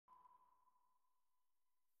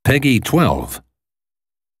Peggy 12.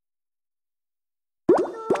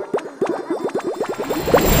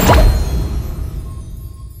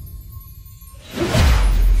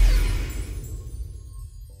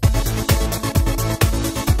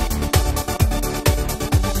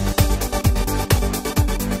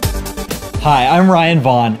 Hi, I'm Ryan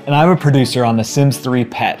Vaughn, and I'm a producer on The Sims 3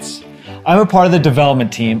 Pets. I'm a part of the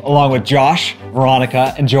development team along with Josh,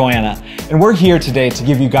 Veronica, and Joanna, and we're here today to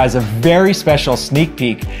give you guys a very special sneak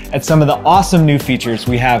peek at some of the awesome new features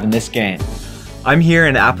we have in this game. I'm here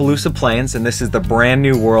in Appaloosa Plains, and this is the brand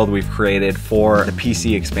new world we've created for the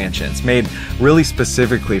PC expansion. It's made really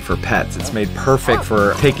specifically for pets. It's made perfect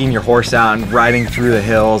for taking your horse out and riding through the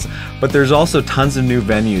hills, but there's also tons of new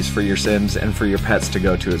venues for your Sims and for your pets to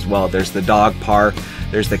go to as well. There's the dog park,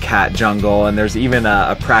 there's the cat jungle, and there's even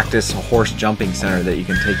a practice horse jumping center that you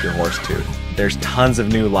can take your horse to. There's tons of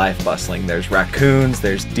new life bustling. There's raccoons,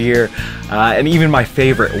 there's deer, and even my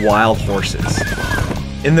favorite, wild horses.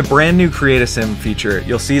 In the brand new Create a Sim feature,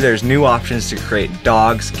 you'll see there's new options to create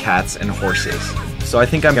dogs, cats, and horses. So I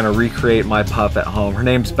think I'm gonna recreate my pup at home. Her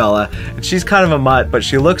name's Bella, and she's kind of a mutt, but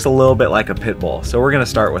she looks a little bit like a pit bull. So we're gonna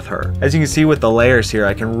start with her. As you can see with the layers here,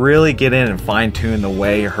 I can really get in and fine tune the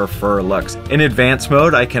way her fur looks. In advanced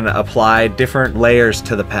mode, I can apply different layers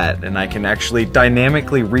to the pet, and I can actually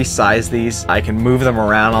dynamically resize these. I can move them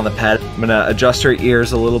around on the pet. I'm gonna adjust her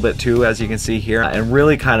ears a little bit too, as you can see here, and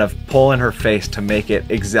really kind of pull in her face to make it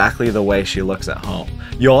exactly the way she looks at home.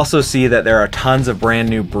 You'll also see that there are tons of brand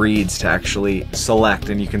new breeds to actually select,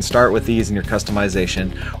 and you can start with these in your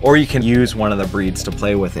customization, or you can use one of the breeds to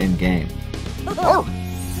play with in-game.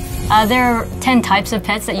 There are 10 types of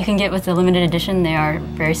pets that you can get with the limited edition. They are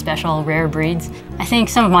very special, rare breeds. I think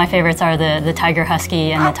some of my favorites are the Tiger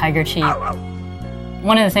Husky and the Tiger Chief.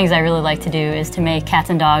 One of the things I really like to do is to make cats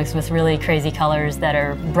and dogs with really crazy colors that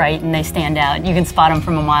are bright and they stand out. You can spot them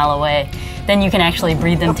from a mile away. Then you can actually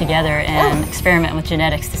breed them together and experiment with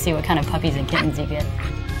genetics to see what kind of puppies and kittens you get.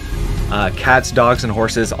 Cats, dogs, and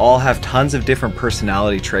horses all have tons of different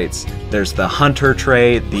personality traits. There's the hunter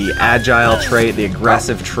trait, the agile trait, the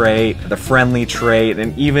aggressive trait, the friendly trait,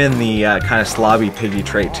 and even the kind of slobby piggy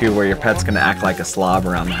trait too, where your pet's gonna act like a slob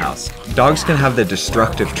around the house. Dogs can have the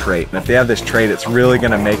destructive trait, and if they have this trait, it's really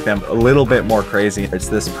gonna make them a little bit more crazy. It's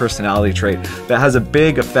this personality trait that has a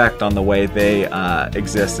big effect on the way they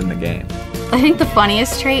exist in the game. I think the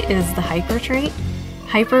funniest trait is the hyper trait.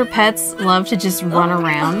 Hyper pets love to just run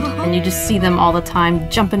around, and you just see them all the time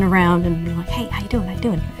jumping around and you're like, hey, how you doing, how you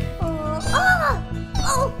doing?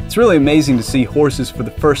 It's really amazing to see horses for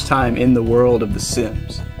the first time in the world of The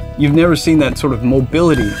Sims. You've never seen that sort of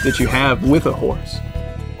mobility that you have with a horse.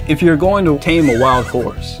 If you're going to tame a wild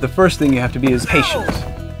horse, the first thing you have to be is patient.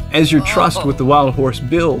 As your trust with the wild horse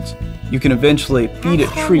builds, you can eventually feed it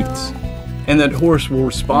treats, and that horse will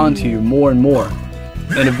respond to you more and more.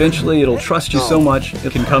 And eventually it'll trust you so much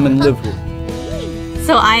it can come and live with you.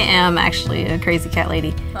 So I am actually a crazy cat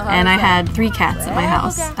lady, and I had 3 cats at my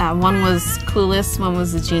house. One was clueless, one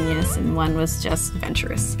was a genius, and one was just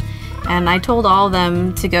adventurous. And I told all of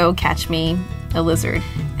them to go catch me a lizard.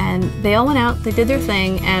 And they all went out, they did their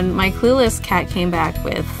thing, and my clueless cat came back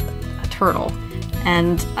with a turtle.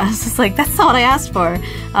 And I was just like, that's not what I asked for.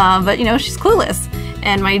 But you know, she's clueless.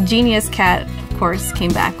 And my genius cat, of course,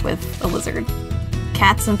 came back with a lizard.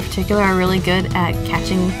 Cats in particular are really good at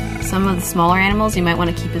catching some of the smaller animals you might want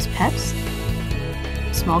to keep as pets.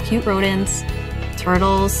 Small cute rodents,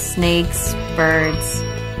 turtles, snakes, birds,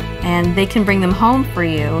 and they can bring them home for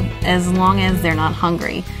you as long as they're not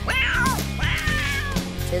hungry.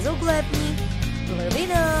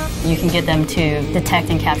 You can get them to detect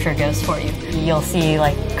and capture ghosts for you. You'll see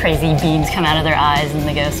like crazy beams come out of their eyes and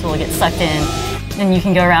the ghosts will get sucked in. And you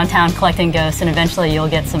can go around town collecting ghosts, and eventually you'll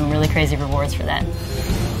get some really crazy rewards for that.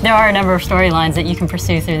 There are a number of storylines that you can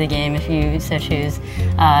pursue through the game if you so choose.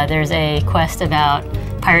 There's a quest about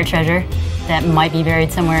pirate treasure that might be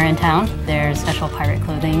buried somewhere in town. There's special pirate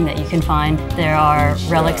clothing that you can find. There are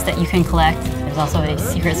relics that you can collect. There's also a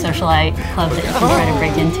secret socialite club that you can try to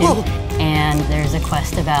break into. And there's a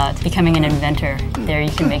quest about becoming an inventor. There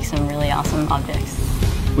you can make some really awesome objects.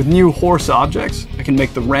 With new horse objects, I can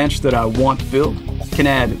make the ranch that I want built, can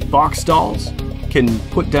add box stalls, can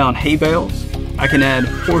put down hay bales, I can add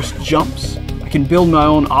horse jumps, I can build my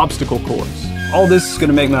own obstacle course. All this is going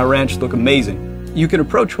to make my ranch look amazing. You can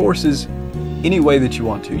approach horses any way that you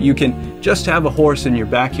want to. You can just have a horse in your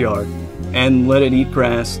backyard and let it eat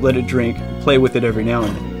grass, let it drink, play with it every now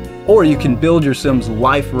and then. Or you can build your Sim's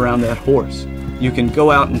life around that horse. You can go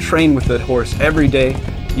out and train with that horse every day,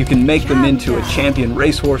 You can make them into a champion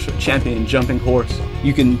racehorse or champion jumping horse.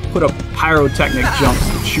 You can put up pyrotechnic jumps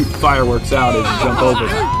and shoot fireworks out as you jump over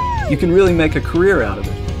them. You can really make a career out of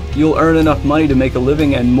it. You'll earn enough money to make a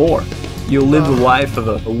living and more. You'll live the life of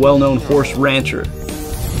a well-known horse rancher.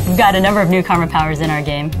 We've got a number of new karma powers in our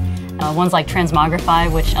game. One's like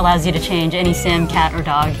transmogrify, which allows you to change any sim, cat, or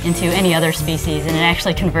dog into any other species, and it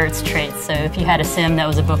actually converts traits. So if you had a sim that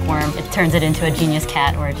was a bookworm, it turns it into a genius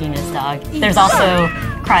cat or a genius dog. There's also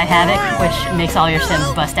cry havoc, which makes all your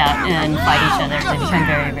sims bust out and fight each other. They become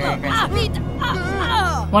very, very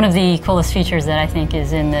aggressive. One of the coolest features that I think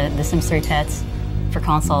is in the Sims 3 Pets for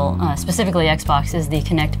console, specifically Xbox, is the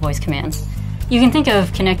Connect voice commands. You can think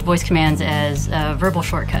of Connect voice commands as verbal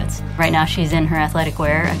shortcuts. Right now she's in her athletic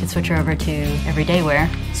wear. I could switch her over to everyday wear.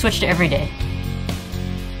 Switch to everyday.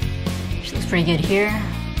 She looks pretty good here.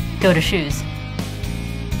 Go to shoes.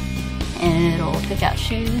 And it'll pick out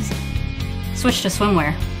shoes. Switch to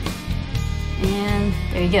swimwear. And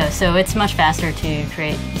there you go. So it's much faster to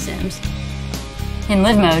create Sims. In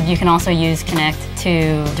live mode, you can also use Connect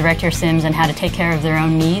to direct your Sims on how to take care of their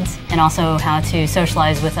own needs and also how to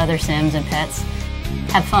socialize with other Sims and pets.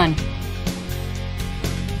 Have fun.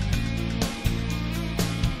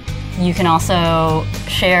 You can also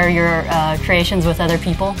share your creations with other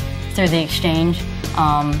people through the exchange.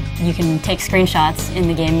 You can take screenshots in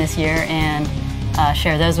the game this year and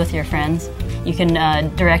share those with your friends. You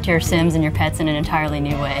can direct your Sims and your pets in an entirely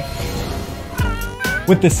new way.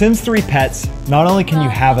 With The Sims 3 Pets, not only can you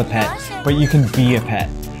have a pet, but you can be a pet.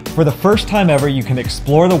 For the first time ever, you can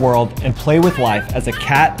explore the world and play with life as a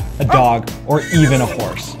cat, a dog, or even a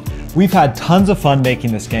horse. We've had tons of fun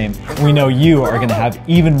making this game, and we know you are going to have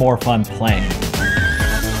even more fun playing.